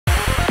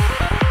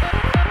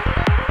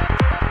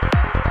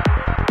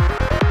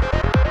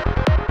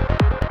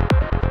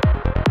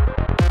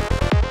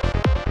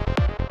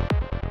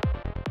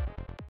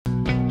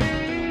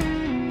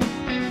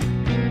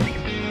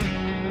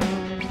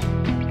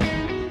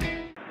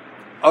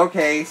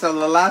Okay, so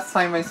the last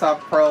time I saw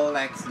Pearl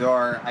Next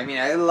Door, I mean,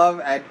 I love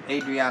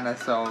Adrianna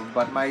so,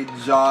 but my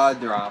jaw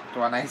dropped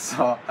when I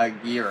saw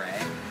Aguirre.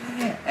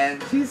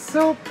 And she's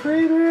so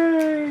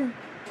pretty!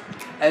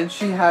 And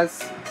she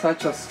has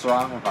such a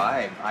strong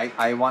vibe.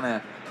 I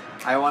wanna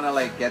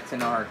like get to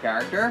know her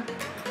character.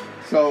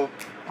 So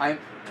I'm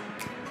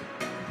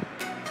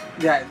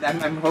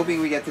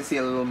hoping we get to see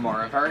a little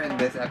more of her in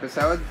this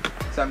episode.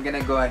 So I'm gonna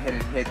go ahead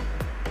and hit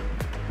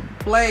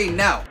play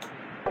now.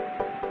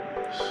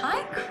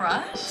 Hi,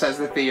 crush. Says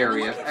the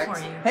theory of X. For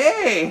you.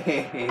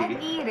 Hey!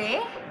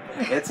 Aguirre?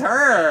 It's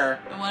her!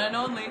 The one and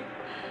only.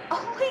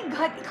 Oh my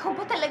God, ikaw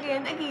ba talaga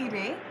yan,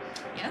 Aguirre?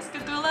 Yes,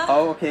 Katula.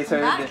 Oh, okay, so...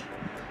 I'm back.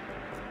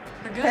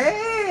 We're good.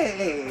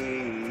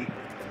 Hey!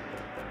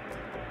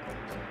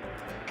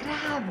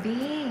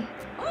 Grabe.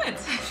 What?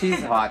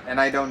 She's hot, and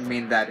I don't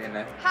mean that in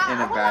a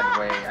bad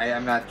way.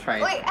 I'm not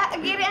trying... Uy,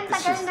 Aguirre, ang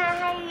tagal na,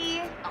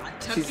 hi. Oh, it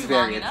took She's you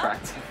very long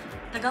enough. attractive.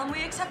 Tagal mo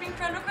yung accepting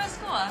friend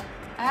request ko ah.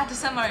 I had to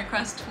send my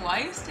request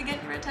twice to get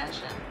your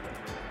attention.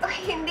 Uy,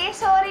 hindi,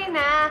 sorry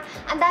na.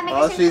 Ang dami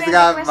Well, kasi she's friend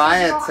got request my na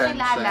hindi ko attention.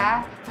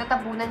 kakilala.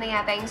 Natabunan na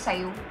yata yung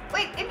sayo.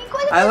 Wait, hindi ko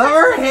alam. I love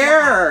her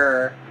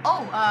hair!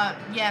 Oh,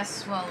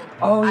 yes, well,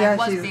 Oh yeah, I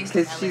was she's based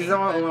in LA, she's the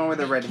one with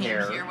the red we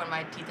hair. came here when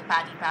my tita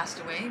Patty passed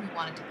away. We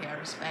wanted to pay our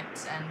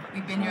respects, and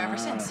we've been here ever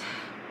since.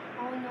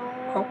 Oh no.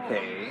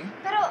 Okay.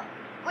 Pero,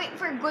 wait,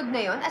 for good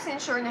na yun? As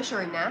in, sure na?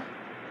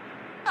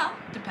 Well,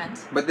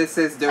 depends. But this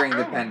is during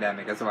the Saan?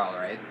 pandemic as well,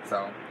 right?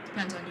 So...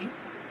 Depends on you.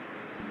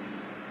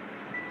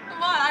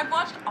 Come on, I've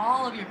watched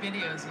all of your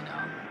videos, you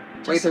know.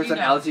 Wait, Just so there's you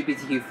an know,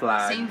 LGBTQ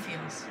flag. Same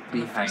feels from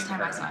the behind first time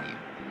I her. saw you.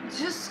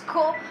 Diyos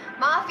ko,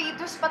 mga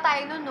fetus pa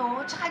tayo nun,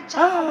 no? Tsaka,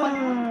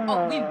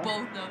 Oh, we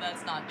both know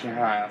that's not true.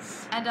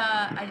 Yes. And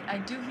I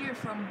do hear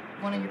from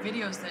one of your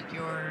videos that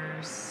you're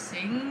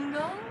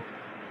single.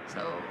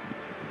 So,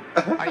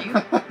 are you?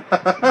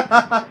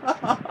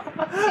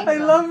 I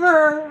love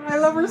her. I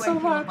love her Ooh, so I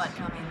feel a much. butt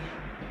coming.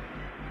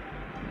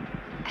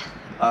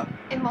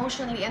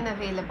 Emotionally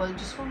unavailable.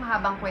 Diyos ko,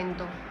 mahabang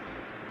kwento.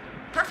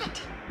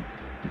 Perfect.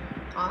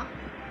 Huh?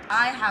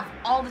 I have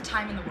all the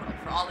time in the world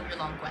for all of your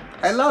long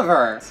cuentos. I love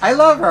her. I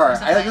love her.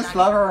 I just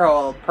love her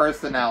whole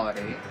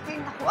personality. Ay,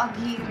 naku,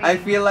 Aguirre. I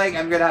feel like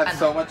I'm gonna have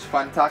so much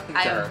fun talking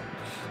to her.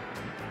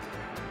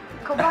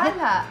 Ikaw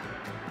bahala.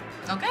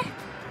 Okay.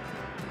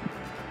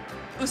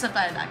 Usap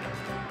tayo lagi.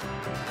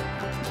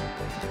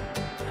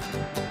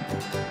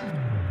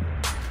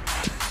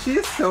 She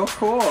is so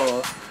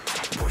cool.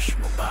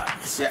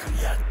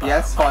 Yeah.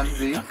 Yes,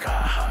 Fonzie.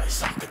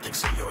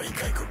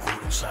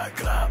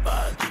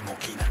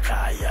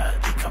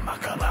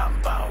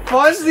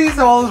 Fonzie's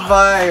whole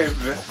vibe,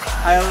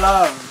 I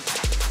love.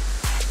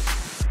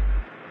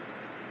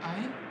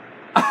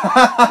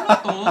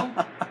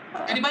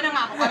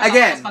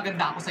 Again,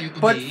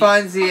 put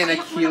Fonzie and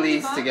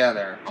Achilles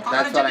together.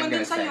 That's what I'm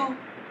gonna say.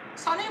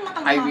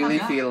 I really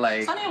feel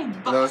like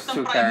those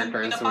two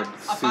characters would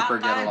super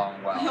get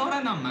along well.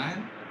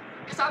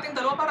 Sa ating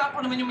dalawa, para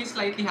ako naman yung may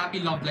slightly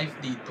happy love life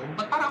dito.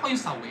 Ba't para ako yung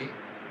sawi?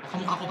 O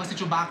kamukha ko pa si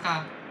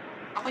Chewbacca.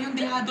 Ako yung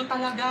dehado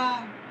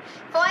talaga.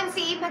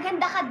 Fonzie,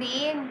 maganda ka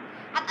din.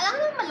 At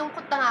alam mo,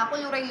 malungkot na nga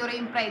ako,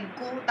 luray-luray yung pride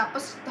ko.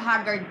 Tapos,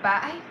 haggard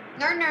pa. Ay,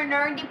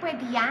 hindi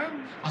pwede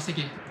yan. O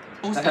sige,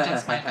 post ka dyan,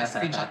 Spike.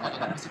 Screenshot ko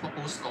ito, tapos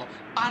ipopost ko.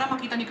 Para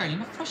makita ni Carly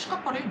na fresh ka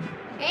pa rin.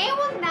 Eh,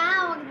 wag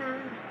na.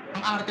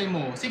 Ang arte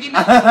mo. Sige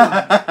na.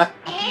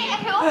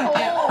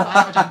 Ayoko.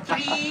 Ako dyan.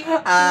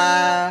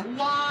 3, 2,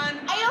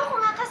 1. Ayoko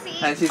nga kasi.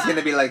 And she's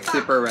gonna be like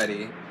super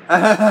ready. I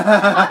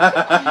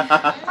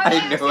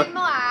knew it.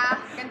 Mo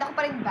ganda ko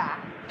pa rin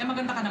ba? Eh,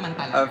 maganda ka naman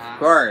talaga. Of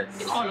course.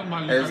 Ikaw lang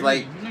mali. There's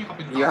like,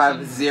 you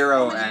have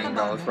 0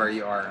 angles where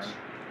you are.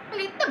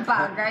 Malit na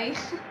bagay.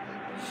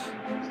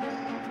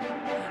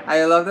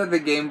 I love that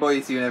the Game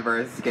Boys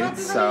universe is getting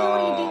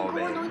so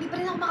big. Hindi pa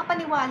rin ako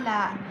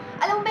makapaniwala.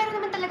 Alam mo, meron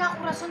naman talaga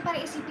akong rason para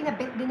isipin na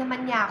bet din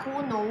naman niya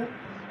ako, no?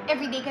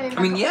 Everyday kami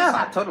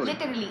yeah, totally.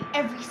 Literally,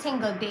 every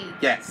single day.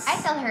 Yes. I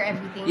tell her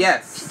everything.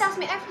 Yes. She tells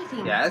me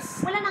everything.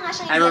 Yes. Wala na nga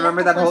siyang I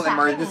remember that whole sa akin.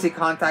 emergency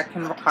contact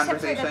Except for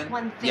conversation. that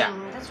one thing. Yeah.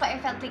 That's why I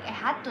felt like I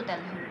had to tell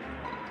her.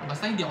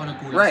 Basta hindi ako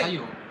nagkulang Right.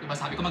 sa'yo. Diba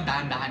sabi ko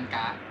magdahan-dahan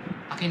ka?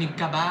 Pakinig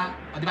ka ba?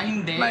 O diba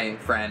hindi? My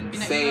friends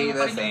say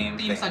the same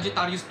Team thing.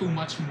 Sagittarius too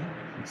much mo.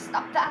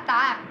 Stop the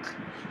attack.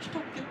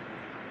 Stop it.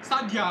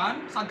 Sad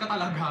yan? Sad ka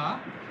talaga?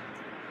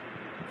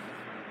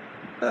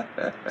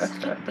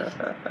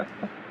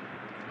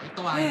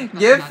 Ito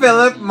Give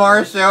Phillip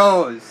more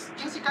shows.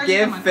 Yung si Carly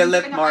Give naman,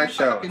 Phillip hindi ka more na kaya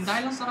shows. parapin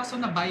dahil lang sa rason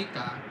na bi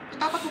ka.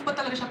 Dapat mo ba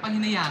talaga siya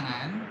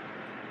pahinayangan?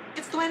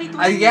 It's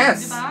 2020,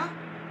 yes. diba?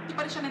 Di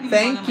pa rin siya naniniwala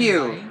Thank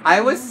you.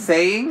 I was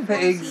saying the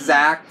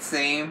exact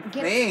same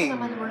Gets thing.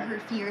 naman where her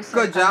fears are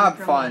Good job,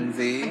 coming from.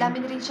 Fonzie. Madami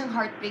na rin siyang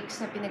heartbreaks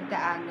na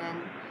pinagdaanan.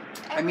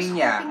 I mean,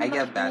 yeah, I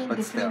get that,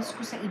 but still. Ko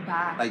sa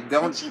iba. Like,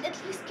 don't And she'd at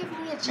least give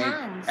me a make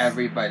chance.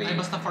 everybody, Ay,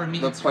 basta for me,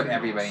 look, it's put for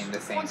everybody girls. in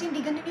the same Fonzie,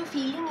 hindi ganun yung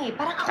feeling eh.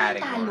 Parang ako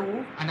yung talo.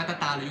 category. Ang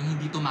natatalo yung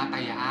hindi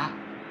tumataya.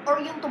 Or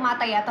yung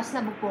tumataya, tas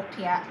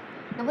nabubukya.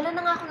 Nawala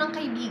na nga ako ng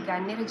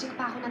kaibigan, nireject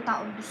pa ako ng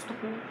taong gusto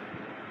ko.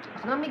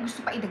 Ako naman may gusto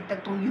pa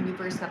idagdag tong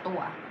universe na to,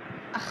 ah.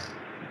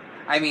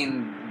 I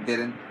mean,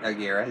 didn't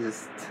Agira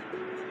just...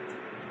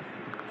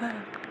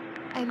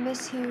 I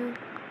miss you.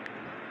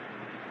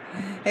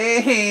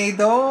 Hey,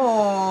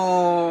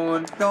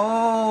 don't,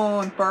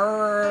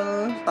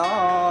 Pearl,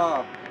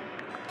 stop.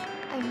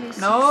 I miss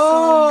you so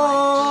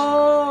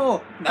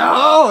No,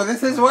 no,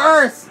 this is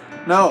worse.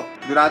 No,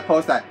 do not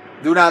post that.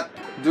 Do not,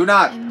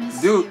 I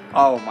miss you.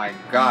 Oh my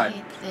God. I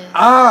hate this.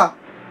 Ah,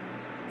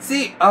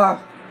 see,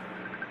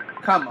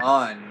 come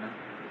on.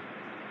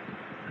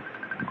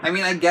 I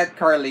mean, I get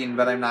Carlene,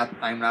 but I'm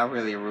not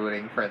really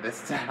rooting for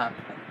this to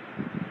happen.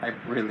 I'm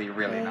really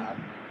Okay. not.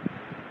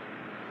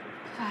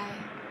 Hi.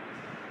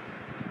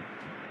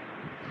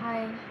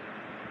 Hi.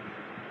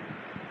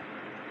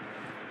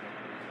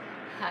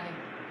 Hi.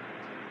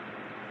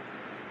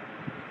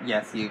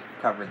 Yes, you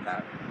covered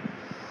that.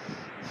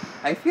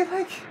 I feel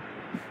like,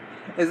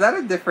 is that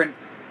a different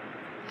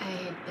I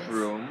hate this.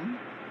 room?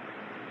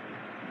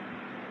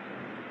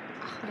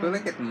 I feel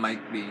like it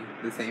might be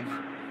the same,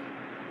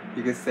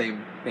 because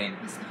same paint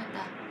Mas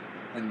nakita.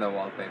 in the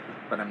wallpaper,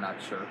 but I'm not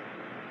sure.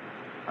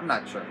 I'm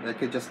not sure. That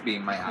could just be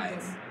my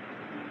eyes.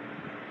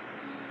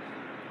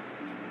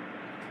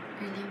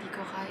 Really, hindi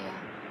ko kaya.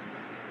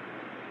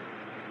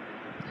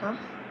 Huh?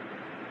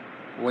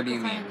 What do you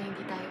Hindi ko kaya mean? na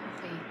hindi tayo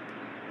okay.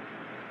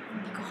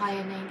 Hindi ko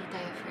kaya na hindi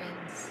tayo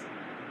friends.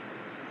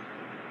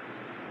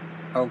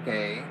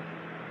 Okay.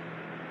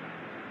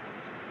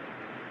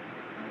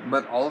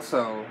 But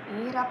also,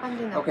 Nahihirapan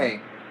din ako. okay,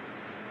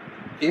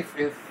 if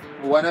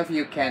one of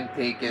you can't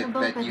take it Ano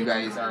ba, that you pwede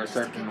guys ba are a just to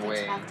certain get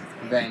way, back to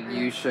the then way we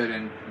you were?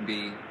 shouldn't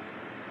be.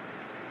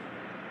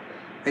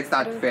 It's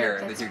I not don't fair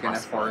think that that's you're gonna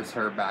possible. force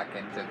her back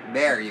into.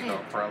 There you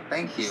go, Okay. Pearl.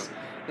 Thank you.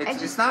 I It's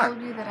just not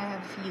told you that I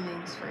have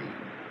feelings for you.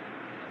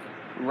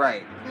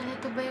 right. Well,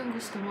 ito ba yung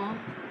gusto mo?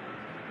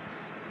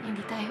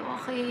 Hindi tayo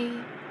okay.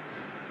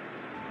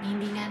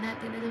 Hindi nga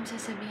natin alam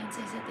sasabihin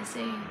sa isa't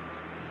isa eh.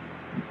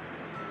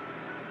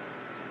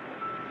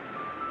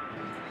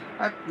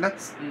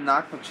 That's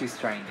not what she's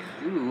trying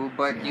to do,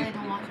 but Girl, you, I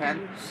don't you want to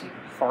can't lose you.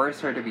 force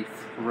her to be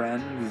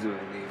friends with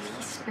you.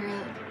 Please,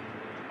 girl.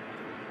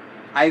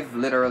 I've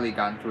literally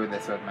gone through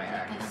this with my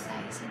Wala pa lang ex,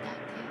 tayo sa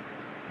dati.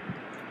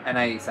 and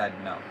I said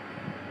no.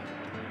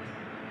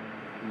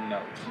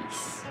 No,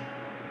 Please.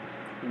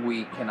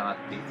 we cannot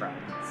be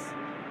friends.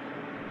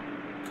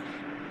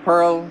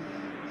 Pearl,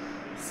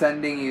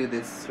 sending you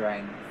this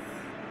strength.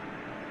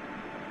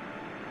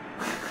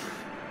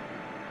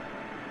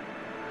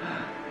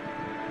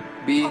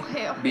 B,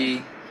 Okay, okay.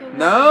 B, You're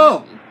no!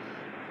 not me.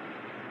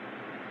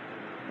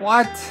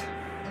 What?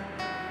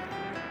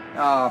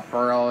 Oh,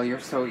 Pearl, you're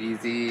so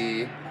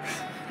easy.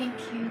 Thank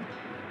you.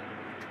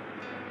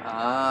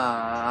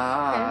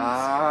 Ah,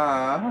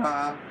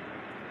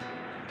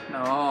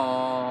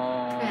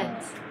 no.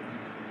 Friends.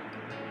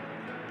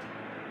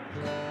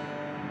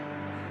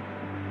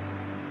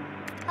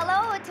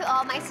 Hello to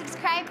all my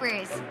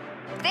subscribers.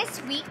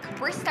 This week,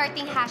 we're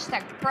starting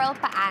hashtag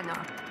 #PearlPaano.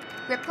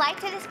 Reply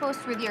to this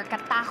post with your I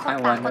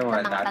katakot-takot wonder na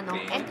what mga that tanong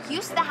means. and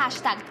use the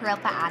hashtag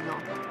 #PearlPaano.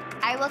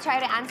 I will try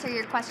to answer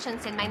your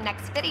questions in my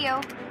next video.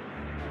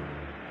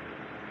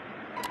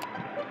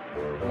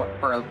 What,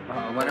 Pearl,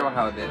 I wonder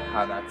how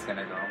that's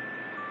gonna go.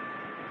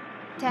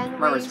 10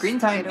 Remember, ways screen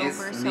to time get is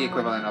over the someone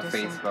equivalent who of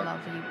doesn't Facebook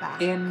love you back.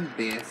 in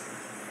this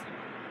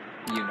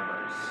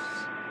universe.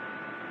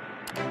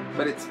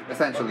 But it's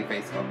essentially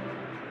Facebook.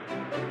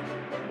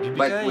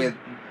 But with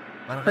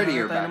Parang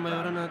prettier kailangan tayo ng background.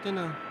 mayroon natin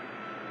ah.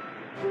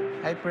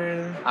 Hi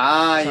Pearl.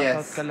 Ah,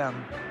 Shoutout yes. ka lang.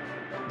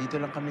 Dito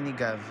lang kami ni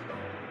Gav.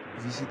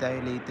 Visit tayo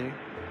later.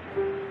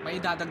 May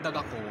idadagdag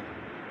ako.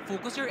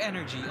 Focus your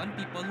energy on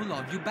people who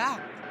love you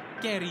back.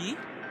 Kerry?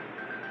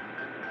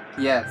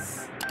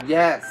 Yes.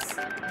 Yes.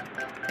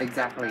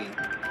 Exactly.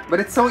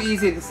 But it's so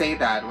easy to say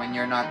that when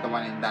you're not the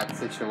one in that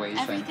situation.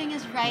 Everything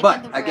is right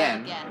But, in the world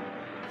again- again.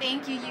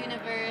 Thank you,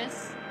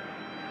 universe.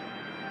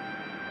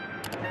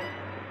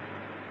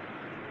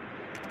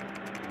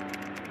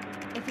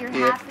 If you're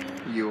If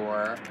happy,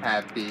 you're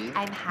happy,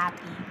 I'm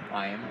happy.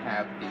 I'm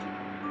happy.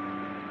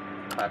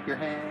 Clap your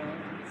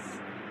hands.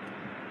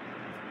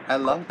 I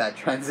love that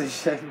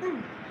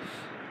transition.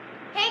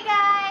 Hey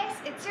guys,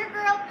 it's your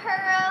girl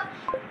Pearl.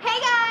 Hey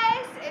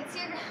guys, it's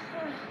your.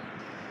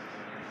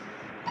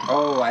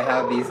 Oh, I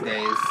have these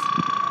days.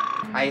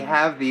 I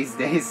have these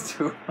days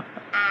too.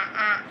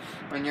 Ah.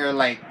 When you're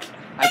like,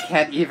 I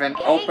can't even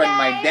Hey open guys,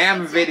 my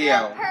damn it's your video.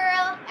 girl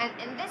Pearl, and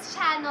in this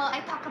channel,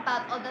 I talk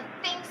about all the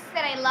things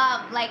that I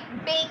love, like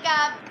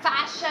makeup,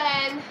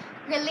 fashion,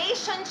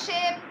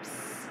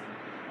 relationships.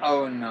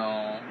 Oh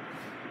no.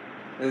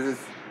 This is,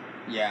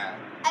 yeah.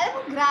 Alam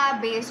mo,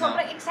 grabe.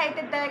 Sobrang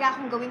excited talaga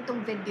akong gawin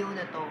tong video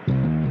na to.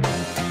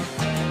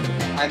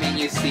 I mean,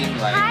 you seem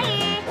like.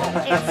 Hi!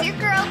 It's your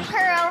girl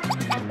Pearl,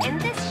 and in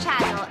this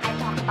channel, I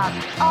talk about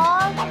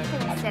all the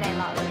things that I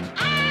love.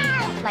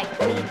 Like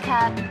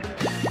makeup,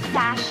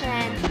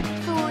 fashion,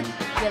 food,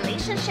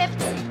 relationships,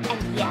 and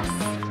yes,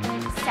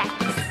 sex.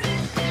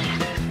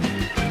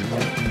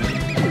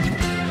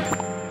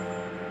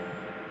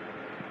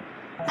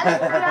 Alam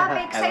mo, grabe,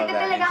 I excited love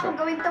that talaga intro. akong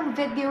gawin tong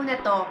video na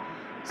to.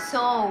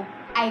 So,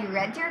 I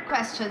read your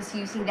questions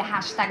using the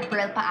hashtag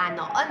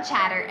 #PearlPaano on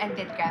Chatter and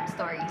Vidgram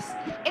stories.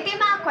 Ito yung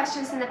mga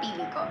questions na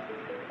napili ko.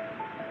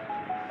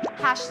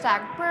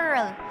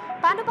 #Pearl.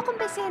 Paano ba kung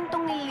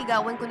Vicentong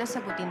nililigawan ko na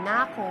sagutin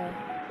na ako?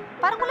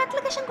 Parang wala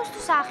talaga siyang gusto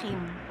sa akin.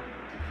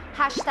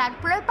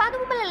 #Pearl. Paano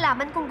mo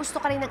malalaman kung gusto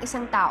ka rin ng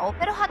isang tao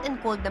pero hot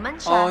and cold naman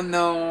Oh siya?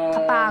 no.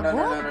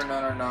 Kapagod?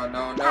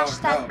 No.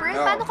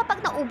 #Pearl. Paano kapag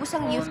naubos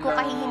ang youth ko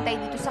kahihintay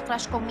dito sa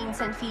crush ko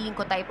minsan feeling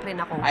ko type rin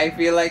ako? I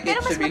feel like it Pero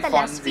mas should be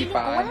madalas Fonzie feeling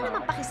pa. ko wala ano?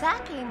 naman paki sa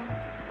akin.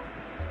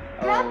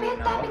 Grabe,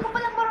 ang dami ko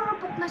palang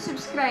marurupok na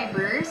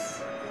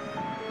subscribers.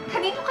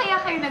 Kanino kaya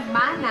kayo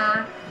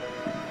nagmana?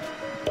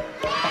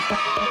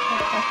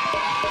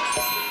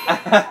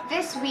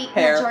 This week,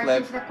 Hair majority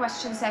flip. of the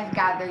questions I've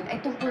gathered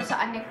ay tungkol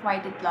sa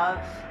unrequited love.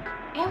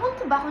 Ewan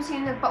ko ba kung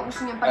sino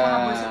nagpauso niyang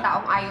paghahabol sa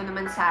taong ayaw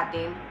naman sa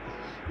atin.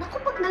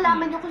 Naku, pag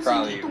nalaman niyo kung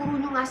sino, Probably. ituro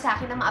niyo nga sa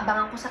akin na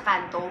maabangan ko sa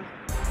kanto.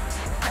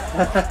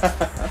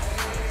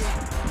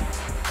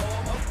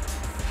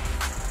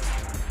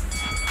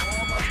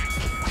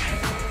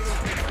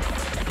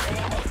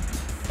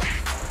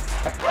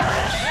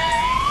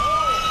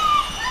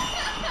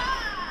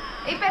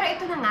 Pero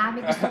ito na nga,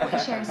 may gusto ko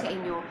i-share sa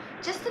inyo.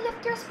 Just to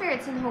lift your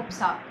spirits and hopes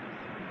up.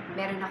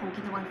 Meron akong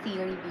ginawang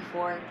theory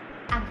before.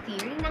 Ang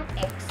theory ng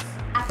X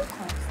at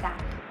constant.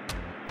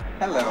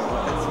 Hello,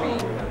 that's me.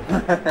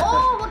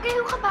 Oh, huwag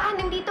kayong kabahan.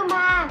 Nandito,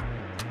 Ma.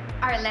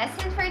 Our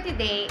lesson for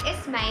today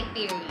is my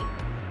theory.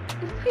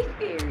 My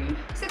theory?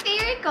 Sa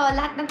theory ko,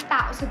 lahat ng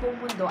tao sa buong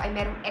mundo ay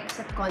merong X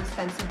at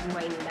constant sa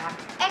buhay nila.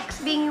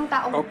 X being yung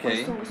taong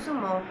Okay. gusto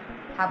mo.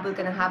 Habol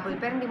ka ng habol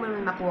pero hindi mo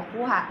naman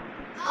makuha-kuha.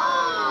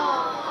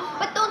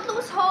 But don't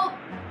lose hope!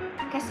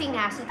 Kasi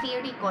nga, sa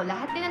theory ko,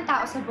 lahat din ng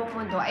tao sa buong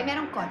mundo ay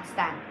merong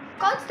constant.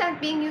 Constant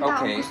being yung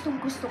taong Okay.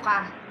 gustong-gusto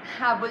ka.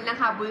 Habol ng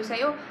habol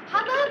sa'yo.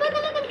 Haba-haba na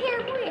lang ang hair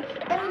mo eh.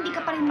 Pero hindi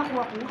ka pa rin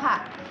makuha-kuha.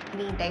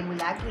 Hinihintay mo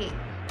lagi.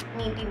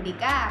 Nintindi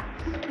ka.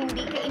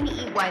 Hindi ka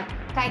iniiwan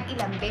kahit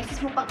ilang beses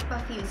mo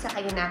pagpa-feel sa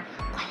kanya na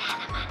wala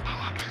naman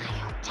talaga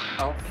kayong chance.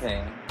 Okay.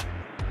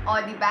 O,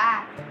 di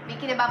ba? May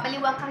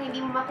kinababaliwang kang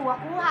hindi mo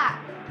makuha-kuha.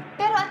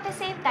 Pero at the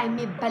same time,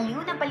 may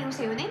baliw na baliw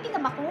sa'yo na hindi ka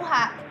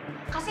makuha.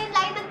 Kasi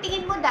layo ng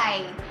tingin mo,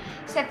 Day.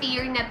 Sa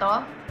theory na to,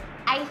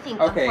 I think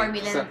Okay, ang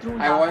formula so ng true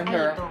I love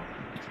wonder ay ito.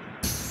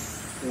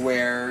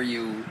 where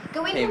you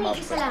Gawin came mo up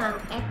yung isa with. lang ang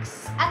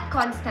X at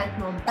constant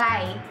mo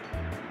by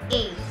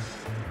A.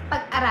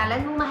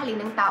 Pag-aralan mong mahalin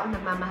ng taong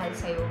nagmamahal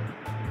sa'yo.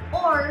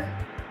 Or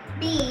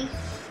B.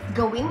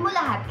 Gawin mo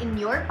lahat in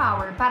your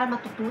power para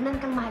matutunan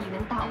kang mahalin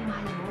ng taong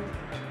mahal mo.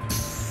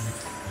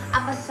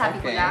 Ang masasabi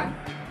ko Okay. lang,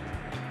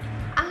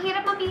 ang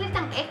hirap mapilit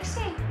ng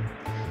X eh.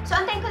 So,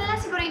 antayin ko na lang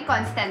siguro yung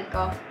constant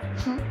ko.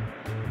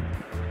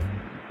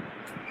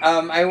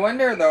 I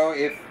wonder though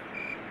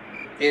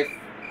if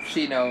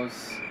she knows,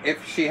 if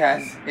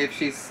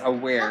she's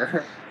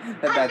aware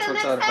that that's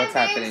what's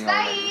happening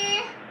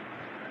already.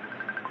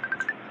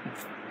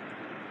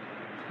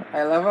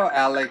 I love how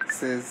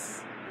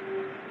Alex's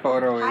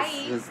photo Hi.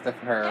 is just of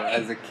her Hey.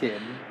 as a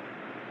kid.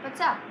 What's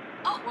up?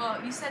 Oh, well,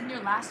 you said in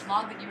your last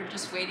vlog that you were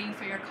just waiting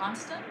for your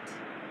constant?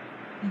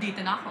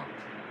 Dito na ako.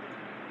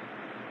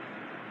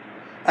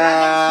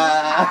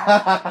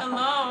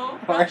 Hello?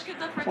 Crush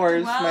kita for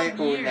Where's 12 my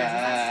years. Is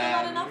that still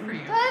not unan? enough for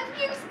you? 12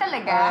 years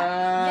talaga?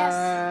 Yes,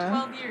 Ah.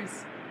 12 years.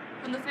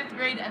 From the 5th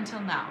grade until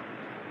now.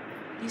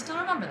 Do you still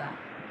remember that?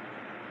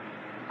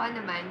 Oo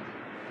naman.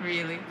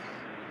 Really?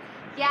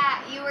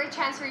 Yeah, you were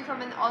transferring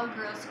from an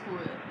all-girls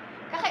school.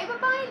 Kakaiba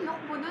pa nga yung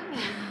look mo nun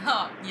eh.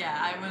 Oh,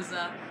 yeah, I was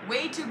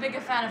way too big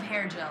a fan of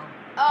hair gel.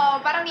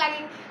 Oo, parang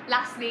laging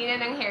last day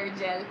na ng hair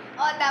gel.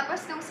 Oh,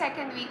 tapos nung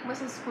second week mo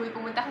sa school,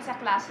 pumunta ka sa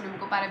classroom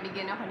ko para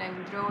bigyan ako ng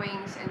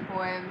drawings and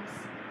poems.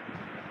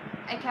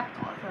 I kept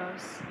all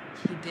those.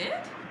 You did?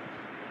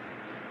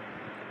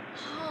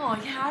 Oh,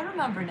 yeah, I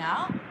remember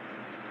now.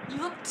 You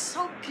looked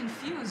so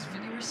confused,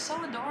 but you were so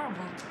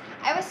adorable.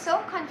 I was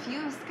so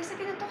confused kasi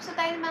tinutukso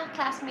tayo ng mga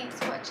classmates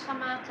ko at saka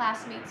mga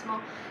classmates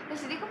mo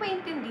kasi di ko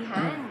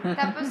maintindihan.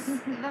 Tapos,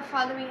 the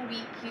following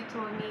week, you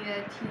told me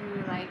that you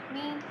like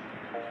me.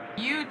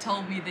 You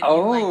told me that you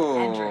liked Oh.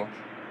 Hendrik.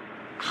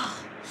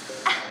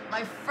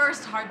 My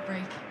first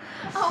heartbreak.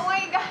 Oh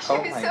my gosh, Oh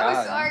I'm my so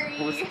god.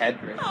 sorry. Who's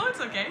Edric? Oh, it's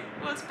okay.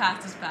 What's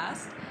past is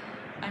past.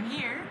 I'm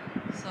here,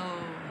 so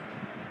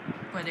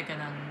pwede ka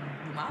nang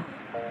bumawi.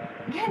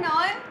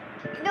 Ganon?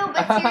 No,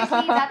 but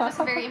seriously, that was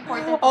a very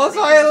important Also,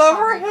 moment I in love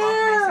her discovery ko of my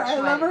hair. I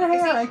sexuality. love her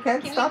hair. I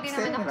can't Kasi stop kinilig din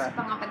saying naman ako that. sa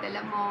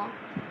pangapadala mo.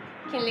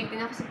 Kinilig din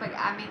ako sa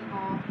pag-amin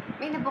mo.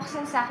 May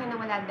nabuksan sa akin na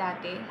wala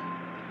dati.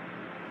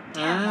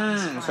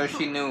 So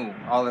she knew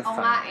all this Oo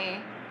nga time. eh.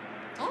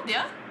 Told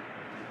ya.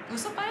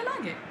 Gusto pa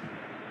lagi.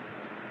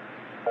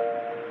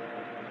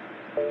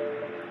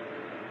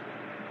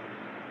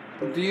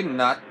 Do you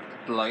not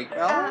like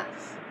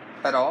Alex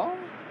at all?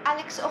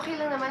 Alex, okay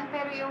lang naman,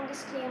 pero yung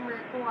disclaimer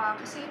ko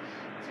kasi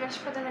fresh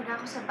pa talaga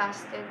ako sa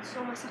busted,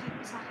 so masakit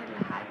pa sa akin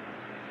lahat.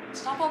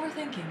 Stop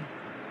overthinking.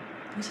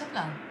 Usap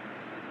lang.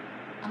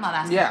 I'm not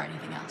asking Yeah. for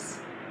anything else.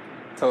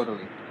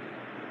 Totally.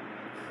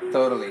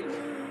 Totally.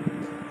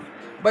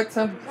 But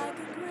some...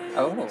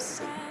 Oh.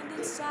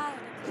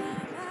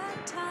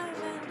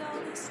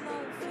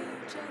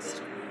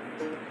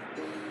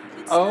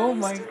 Oh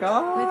my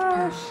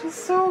gosh, she's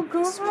so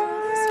good. She's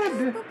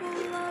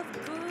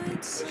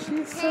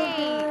so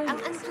Hey, good. ang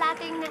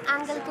unflattering ng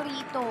angle ko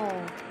rito.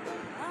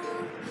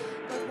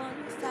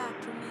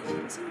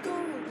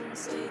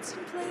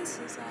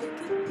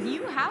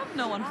 You have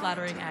no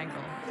unflattering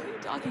angle. What are you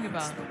talking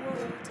about?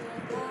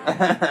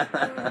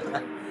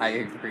 I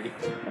agree.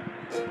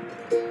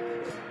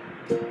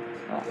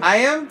 I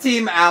am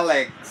Team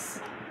Alex.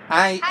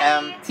 I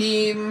am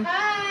Team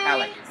Hi!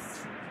 Alex.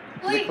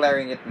 Uy,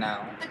 Declaring it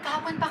now.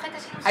 nagkahapon pa kita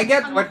sinusunod I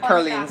get ng what contact.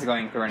 Carlene's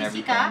going through and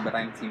Busy everything, ka? but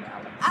I'm Team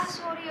Alex.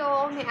 Sorry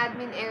may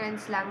admin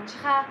errands lang.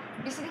 Tsaka,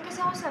 busy din kasi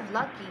ako sa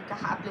vlog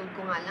Kaka-upload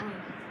ko nga lang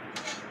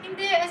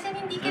Hindi, as in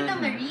hindi kita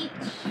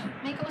ma-reach.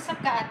 May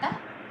kausap ka ata?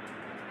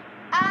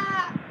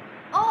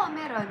 Oo,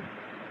 meron.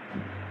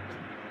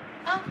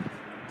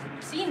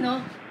 Sino?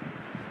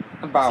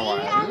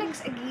 Bawal. Si Alex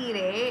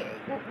Aguirre.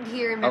 Do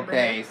you remember?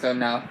 Okay, so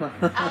now...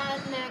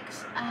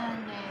 Alex.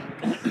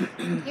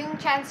 Yung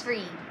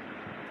transferee.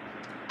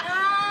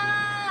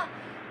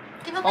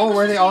 Di ba may Oh,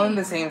 were gusto they all in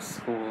sa'yo? the same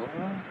school?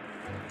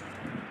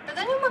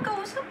 Tagal yung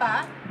magkausap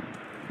pa.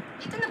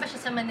 Dito na ba siya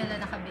sa Manila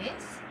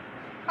nakabase?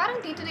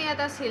 Parang dito na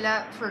yata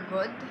sila for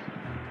good.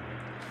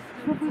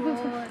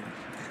 Good.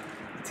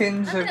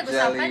 Tinge Ano of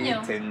pinag-usapan jelly, niyo?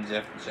 tinge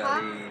of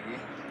jelly.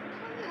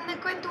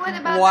 Nagkwentuhan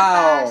about Wow. the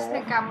past,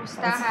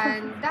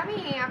 nagkamustahan. Dami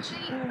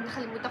actually,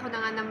 nakalimutan ko na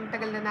nga ng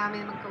tagal na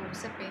namin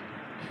magkausap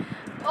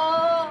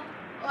Oh,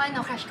 ano,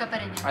 crush ka pa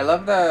rin niya? I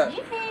love the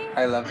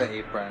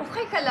Yay! apron.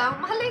 Okay ka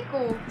lang, mahalay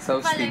ko. So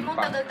Malay mo, steampunk.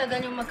 tagal-tagal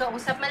yung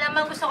magkausap.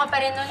 Malamang gusto ka pa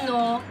rin nun,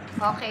 no?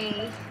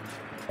 Okay.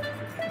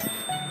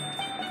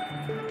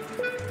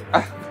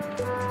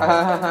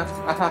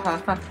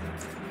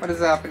 What is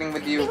happening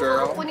with you, Hindi mo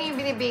girl? kukunin yung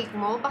binibake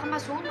mo, baka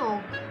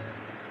masunog.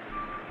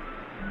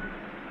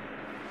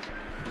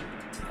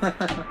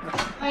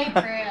 Hi,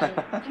 Pearl.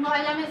 Hindi mo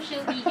alam if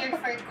she'll be here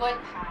for good,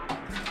 ha?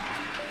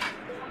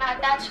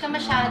 Ma-attach ka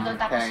masyado,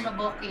 tapos Okay.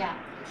 mabokya.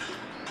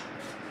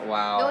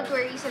 Wow. Don't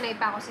worry, sanay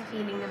pa ako sa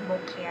feeling ng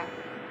bokya.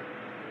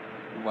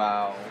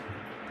 Wow.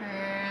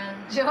 Pearl.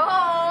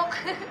 Joke!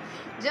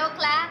 Joke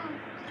lang.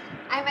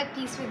 I'm at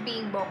peace with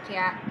being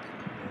bokya.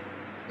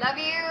 Love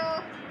you!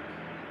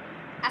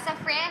 As a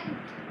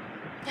friend.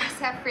 As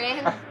a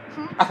friend.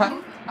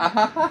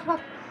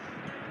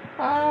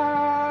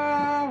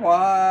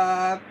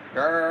 What?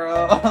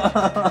 Girl.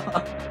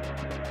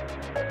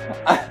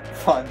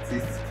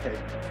 Fonzie's pick.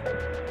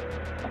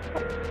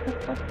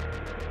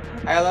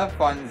 I love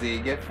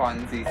Fonzie. Give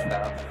Fonzie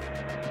stuff.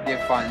 Give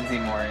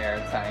Fonzie more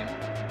airtime.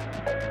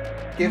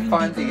 Give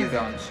Fonzie his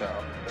own show.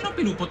 Sino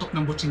pinuputok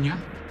ng butsi niya?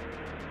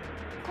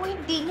 Kung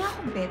hindi niya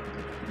ako bet,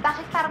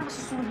 bakit parang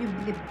masusunog yung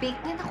binibake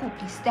niya na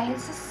cookies dahil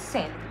sa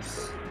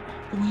selos?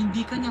 Kung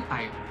hindi ka niya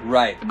type,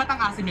 Right. ba't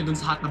ang asim niya dun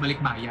sa hot na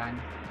balikbayan?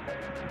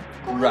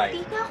 Kung Right.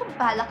 hindi niya ako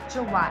balak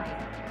jowain,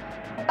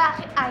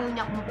 bakit ayaw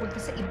niya ako mapunta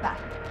sa iba?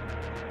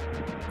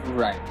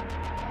 Right.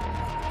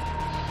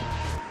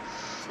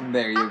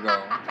 There you go.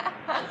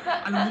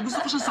 Alam mo, gusto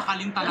ko siya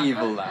sakalin talaga.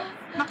 Evil laugh.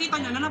 Nakita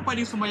niya na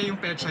pwedeng sumaya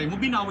yung pechay mo,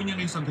 binawi niya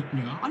na yung sagot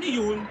niya. Ano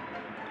yun?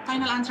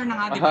 Final answer na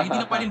nga, di ba?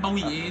 Hindi na pwedeng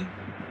bawiin.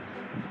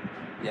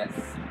 Yes.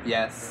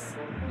 Yes.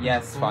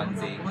 Yes,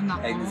 Fonzie.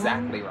 Nako.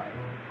 Exactly right.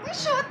 Uy,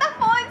 shoot na,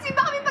 Fonzie!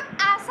 Baka may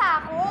pag-asa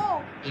ako!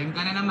 Ayan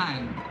ka na naman.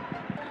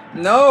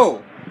 No!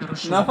 Pero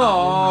sure ka ako,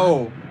 No!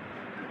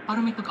 Para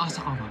may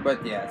pag-asa ka ba?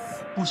 But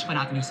yes. Push pa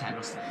natin yung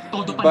selos.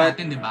 Todo pa But-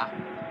 natin, di ba?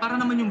 Para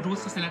naman yung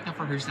rules na select niya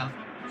for herself,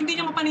 hindi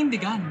niya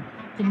mapanindigan.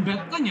 Kung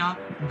bet ka niya,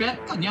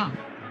 bet ka niya.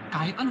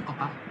 Kahit ano ka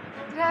pa.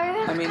 Grabe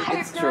I mean, nakakahirap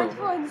it's true. naman,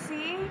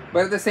 Fonzie.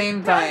 But at the same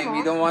time,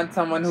 you don't want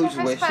someone who's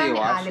Sa first time ni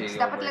Alex, wishy-washy.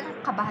 dapat over lang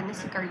you. kabahan na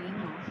si Carlene,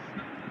 no?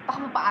 Baka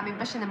mapaamin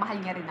pa siya na mahal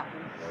niya rin ako.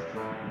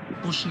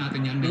 Push natin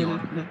yan, Mayor.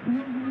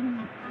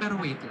 Pero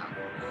wait lang.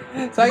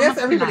 So I guess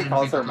Mga everybody kakilala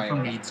calls her kita my from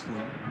own. grade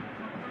school.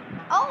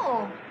 Oo!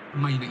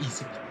 May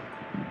naisip ko.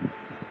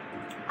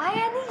 Ay,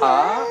 ano yan?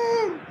 Ah?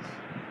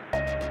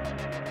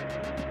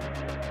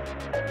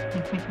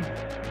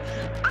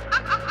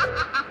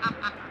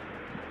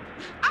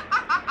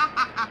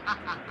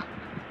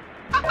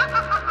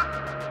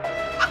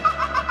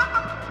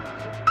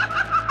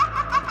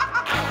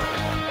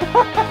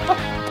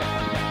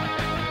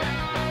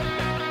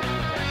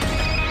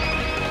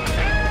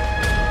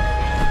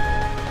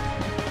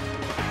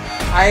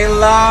 I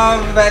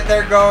love that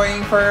they're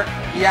going for.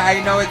 Yeah,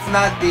 I know it's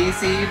not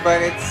DC,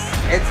 but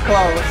it's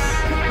close.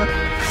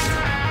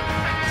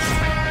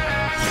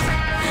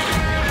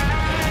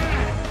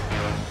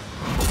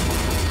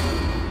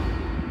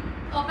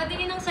 O,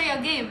 patingin ng sayo,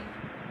 game.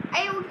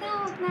 Ay, huwag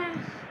na.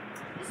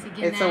 Sige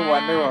It's na. a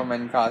Wonder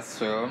Woman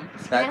costume.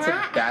 That's a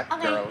nga.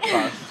 Batgirl Okay.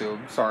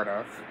 costume, sort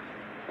of.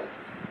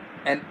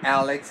 And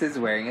Alex is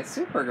wearing a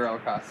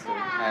Supergirl costume.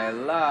 I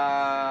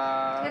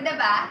love. Ganda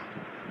ba?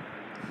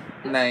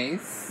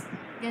 Nice.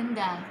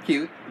 Ganda.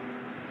 Cute.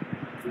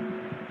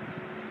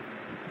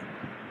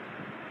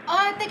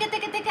 Oh,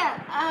 teka.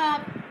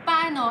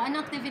 paano?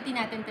 Anong activity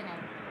natin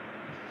tonight?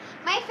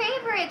 My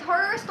favorite,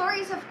 horror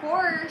stories, of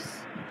course.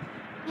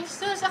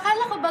 Jesus,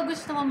 akala ko ba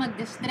gusto mo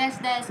mag-distress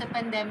dahil sa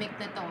pandemic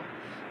na to?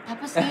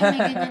 Tapos ngayon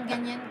may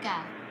ganyan-ganyan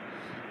ka.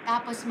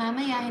 Tapos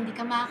mamaya hindi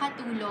ka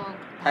makakatulog.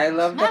 Tapos I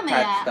love the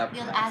mamaya, patched up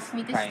you'll dress, ask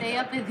me to kind stay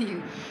of. up with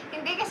you.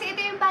 Hindi kasi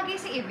ito yung bagay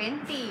sa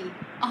event eh.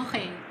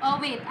 Okay. Oh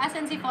wait,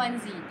 asan si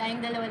Fonzie?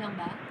 Tayong dalawa lang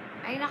ba?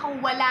 Ay naku,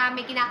 wala.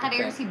 May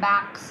kinakarero Okay. si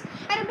Bax.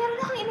 Pero meron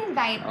akong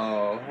in-invite.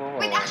 Oh.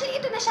 Wait, actually,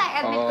 ito na siya.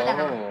 I-admit ko lang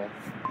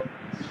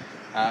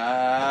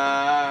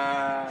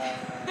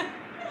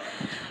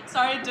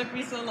Sorry it took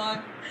me so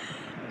long.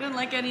 I didn't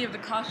like any of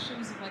the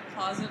costumes in my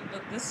closet,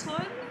 but this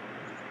one,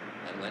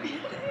 what do you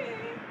think?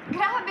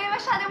 Grabe,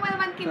 masyado mo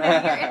naman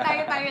kinagir.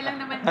 Tayo-tayo lang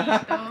naman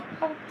dito.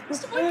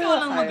 Gusto ko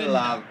ikaw lang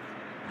maganda.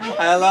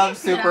 I love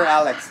Super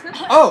Alex.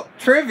 Oh,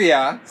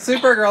 trivia.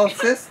 Supergirl's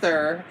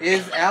sister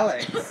is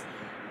Alex.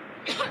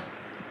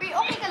 Uy,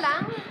 okay ka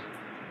lang?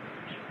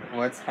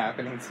 What's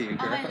happening to you,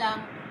 girl? Okay lang.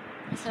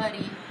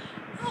 Sorry.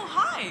 Oh,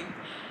 hi.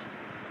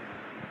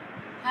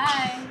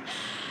 Hi.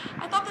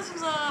 I thought this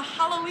was a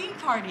Halloween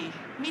party.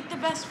 Meet the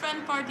best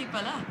friend party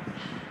pala.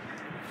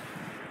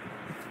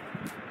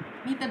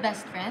 Meet the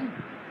best friend.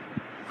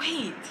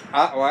 Wait,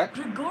 What?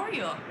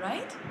 Gregorio,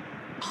 right?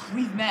 Oh,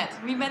 we've met.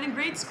 We met in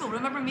grade school.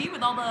 Remember me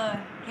with all the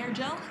hair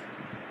gel?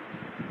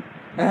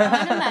 Oo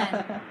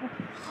naman.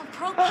 Oh,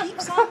 Pearl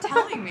keeps on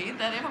telling me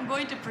that if I'm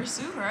going to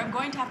pursue her, I'm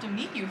going to have to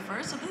meet you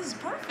first, so this is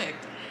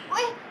perfect.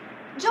 Uy,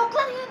 joke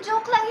lang yun.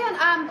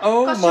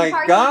 Oh Costume my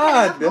party, God!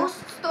 kind of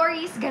ghost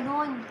stories,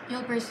 ganun.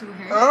 You'll pursue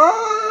her?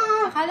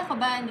 Oh! Akala ko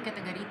ba hindi ka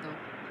taga rito?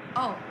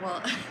 Oh,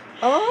 well,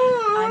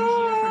 Oh! I'm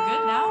here for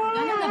good now.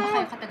 Gano'n na ba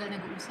kayo katagal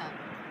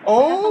nag-uusap?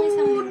 Oh,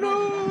 linggo,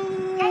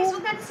 Guys,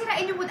 huwag natin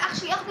sirain yung mood.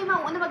 Actually, ako na yung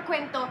mauuna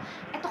magkwento.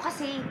 Ito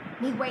kasi,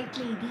 may white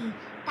lady.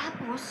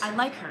 Tapos, I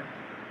like her. I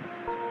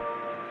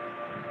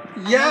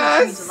know that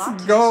Yes! means a lot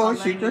to you, so Go, I'm shoot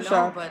letting your you know,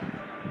 shot. But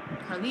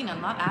Carlene, I'm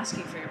not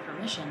asking for your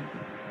permission.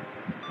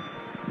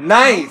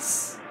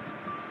 Nice!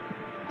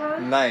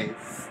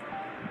 Nice.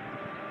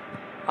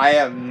 I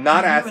am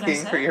not You hear what I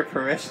asking for said? your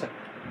permission.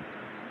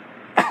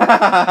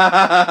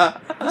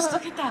 Gusto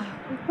kita.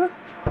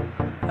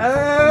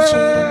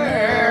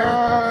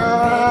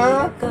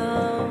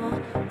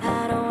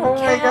 Oh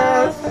my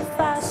gosh.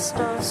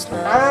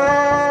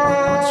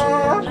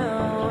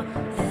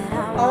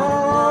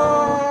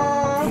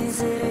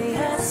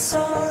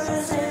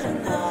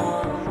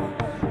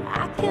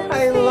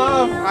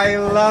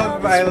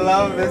 I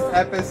love this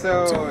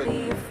episode.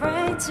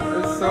 It's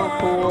so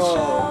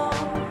cool.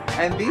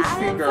 And these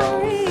two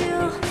girls,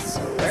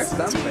 they're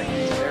something.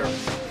 They're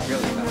really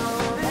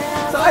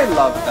something. So I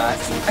love that.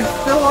 I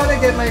still want to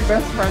get my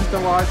best friend to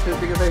watch it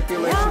because I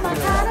feel like she's gonna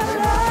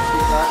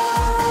love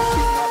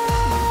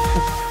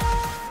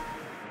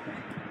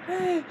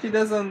it. She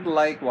doesn't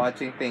like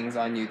watching things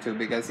on YouTube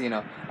because, you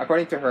know,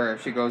 according to her,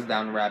 she goes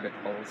down rabbit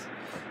holes.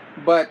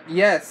 But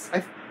yes,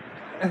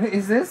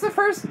 is this the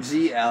first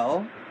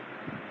GL?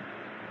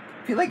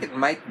 I feel like it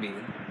might be.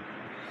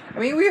 I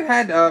mean, we've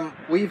had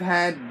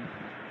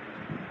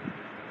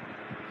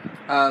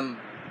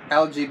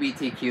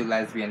LGBTQ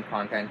lesbian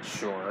content,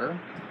 sure,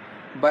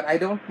 but I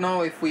don't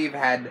know if we've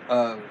had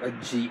a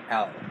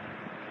GL.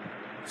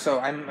 So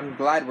I'm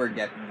glad we're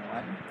getting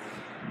one.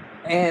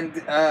 And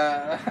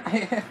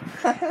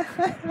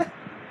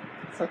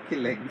so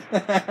kilig.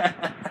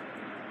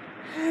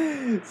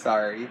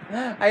 Sorry.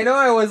 I know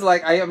I was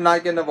like, I am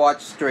not gonna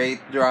watch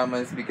straight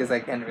dramas because I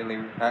can't really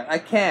I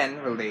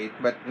can relate,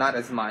 but not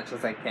as much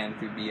as I can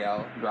to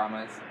BL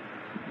dramas.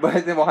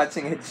 But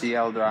watching a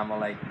GL drama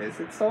like this,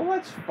 it's so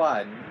much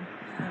fun.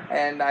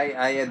 And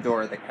I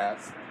adore the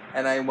cast.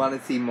 And I want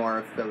to see more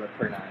of Phillip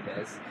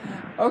Hernandez.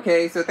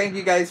 Okay, so thank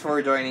you guys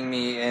for joining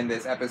me in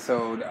this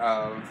episode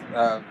of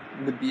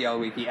the BL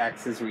Wiki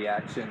Access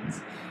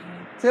Reactions.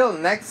 Till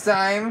next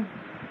time,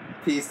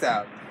 peace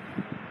out.